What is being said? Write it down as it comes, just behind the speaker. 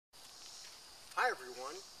Hi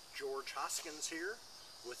everyone, George Hoskins here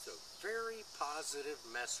with a very positive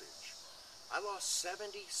message. I lost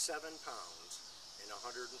 77 pounds in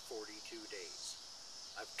 142 days.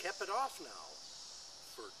 I've kept it off now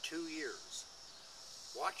for 2 years.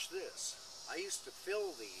 Watch this. I used to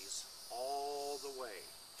fill these all the way.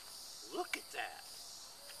 Look at that.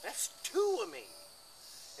 That's 2 of me.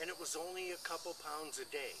 And it was only a couple pounds a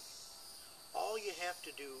day. All you have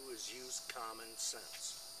to do is use common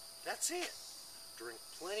sense. That's it. Drink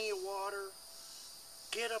plenty of water,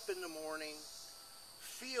 get up in the morning,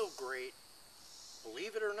 feel great.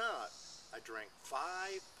 Believe it or not, I drank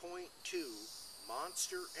 5.2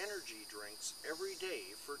 Monster energy drinks every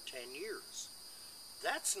day for 10 years.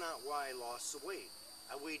 That's not why I lost the weight.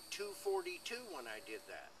 I weighed 242 when I did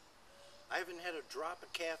that. I haven't had a drop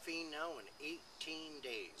of caffeine now in 18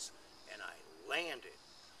 days, and I landed.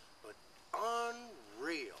 But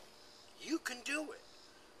unreal. You can do it.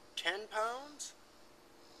 10 pounds?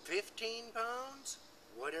 15 pounds,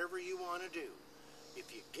 whatever you want to do.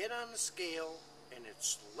 If you get on the scale and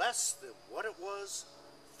it's less than what it was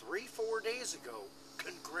 3-4 days ago,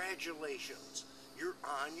 congratulations. You're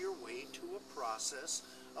on your way to a process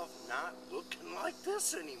of not looking like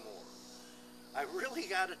this anymore. I really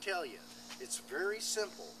got to tell you, it's very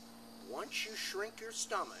simple. Once you shrink your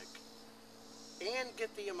stomach and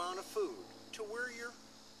get the amount of food to where you're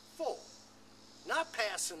full, not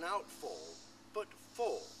passing out full, but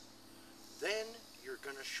full, then you're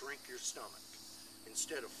going to shrink your stomach.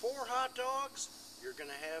 Instead of 4 hot dogs, you're going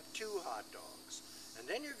to have 2 hot dogs. And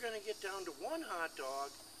then you're going to get down to 1 hot dog,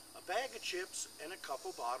 a bag of chips, and a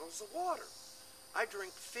couple bottles of water. I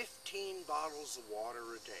drink 15 bottles of water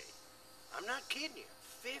a day. I'm not kidding you.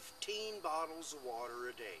 15 bottles of water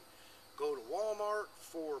a day. Go to Walmart,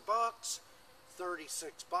 $4,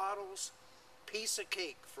 36 bottles, piece of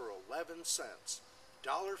cake for 11 cents.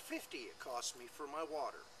 $1.50 it cost me for my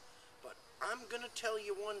water. But I'm going to tell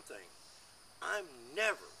you one thing. I'm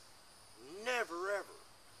never, ever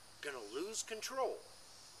going to lose control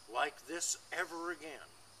like this ever again.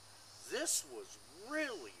 This was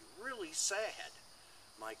really, really sad.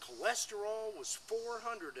 My cholesterol was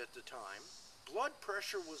 400 at the time. Blood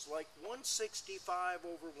pressure was like 165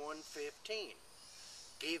 over 115.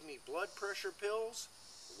 Gave me blood pressure pills,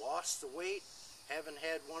 lost the weight. Haven't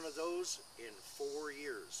had one of those in 4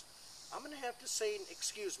 years. I'm going to have to say,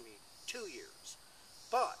 2 years.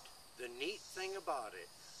 But the neat thing about it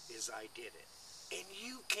is I did it. And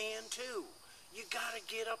you can too. You got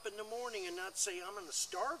to get up in the morning and not say, I'm going to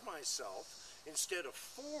starve myself. Instead of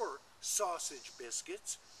 4 sausage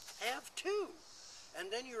biscuits, have 2.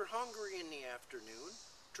 And then you're hungry in the afternoon,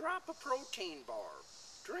 drop a protein bar.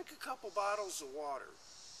 Drink a couple bottles of water.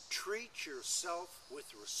 Treat yourself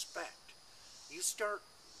with respect. You start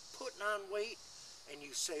putting on weight and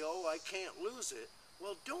you say, oh, I can't lose it.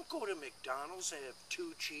 Well, don't go to McDonald's and have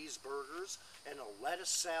 2 cheeseburgers and a lettuce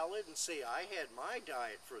salad and say, I had my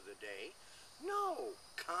diet for the day. No,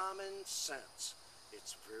 common sense.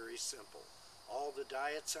 It's very simple. All the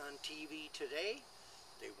diets on TV today,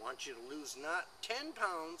 they want you to lose not 10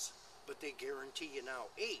 pounds, but they guarantee you now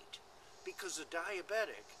 8. Because a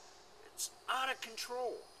diabetic, it's out of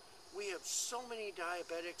control. We have so many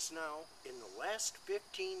diabetics now in the last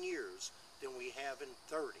 15 years than we have in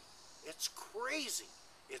 30. It's crazy.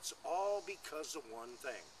 It's all because of one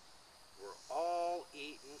thing. We're all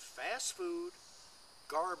eating fast food,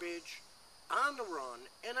 garbage, on the run,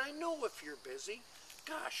 and I know if you're busy,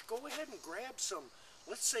 gosh, go ahead and grab some,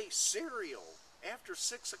 let's say, cereal. After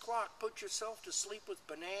 6 o'clock, put yourself to sleep with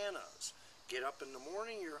bananas. Get up in the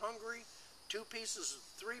morning, you're hungry, 3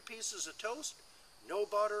 pieces of toast, no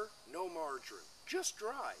butter, no margarine, just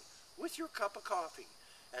dry, with your cup of coffee.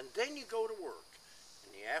 And then you go to work.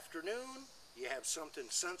 In the afternoon, you have something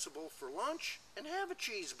sensible for lunch and have a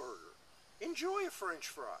cheeseburger. Enjoy a French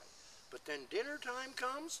fry. But then dinner time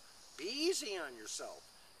comes, be easy on yourself.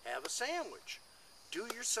 Have a sandwich. Do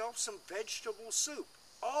yourself some vegetable soup.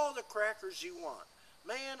 All the crackers you want.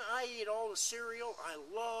 Man, I eat all the cereal. I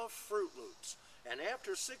love Fruit Loops. And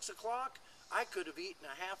after 6 o'clock, I could have eaten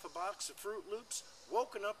a half a box of Fruit Loops,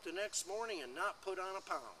 woken up the next morning and not put on a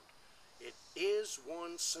pound. It is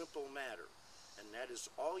one simple matter, and that is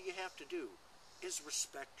all you have to do is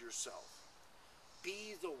respect yourself.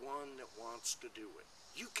 Be the one that wants to do it.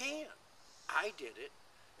 You can. I did it,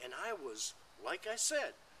 and I was, like I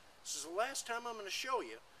said, this is the last time I'm going to show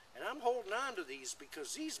you, and I'm holding on to these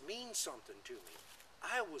because these mean something to me.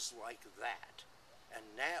 I was like that, and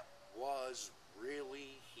that was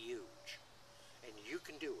really huge. And you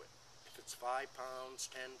can do it. If it's 5 pounds,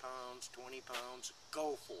 10 pounds, 20 pounds,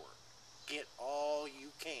 go for it. Get all you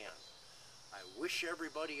can. I wish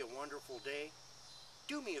everybody a wonderful day.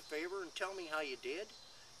 do me a favor and tell me how you did,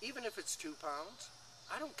 even if it's 2 pounds.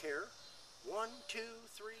 I don't care. 1, 2,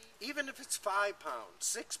 3, even if it's 5 pounds,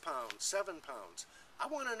 6 pounds, 7 pounds. I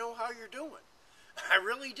want to know how you're doing. I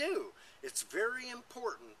really do. It's very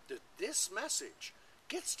important that this message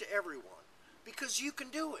gets to everyone because you can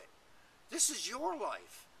do it. This is your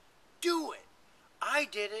life. Do it. I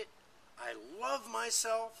did it. I love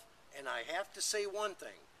myself, and I have to say one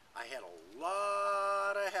thing. I had a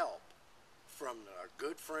lot of help from our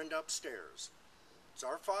good friend upstairs. It's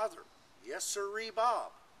our father. Yes, sirree,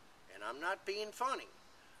 Bob. And I'm not being funny,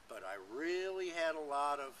 but I really had a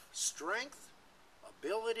lot of strength,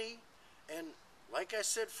 ability, and like I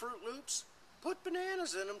said, Fruit Loops, put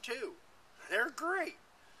bananas in them too. They're great.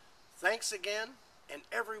 Thanks again, and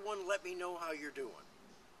everyone let me know how you're doing.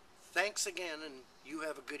 Thanks again, and you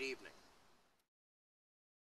have a good evening.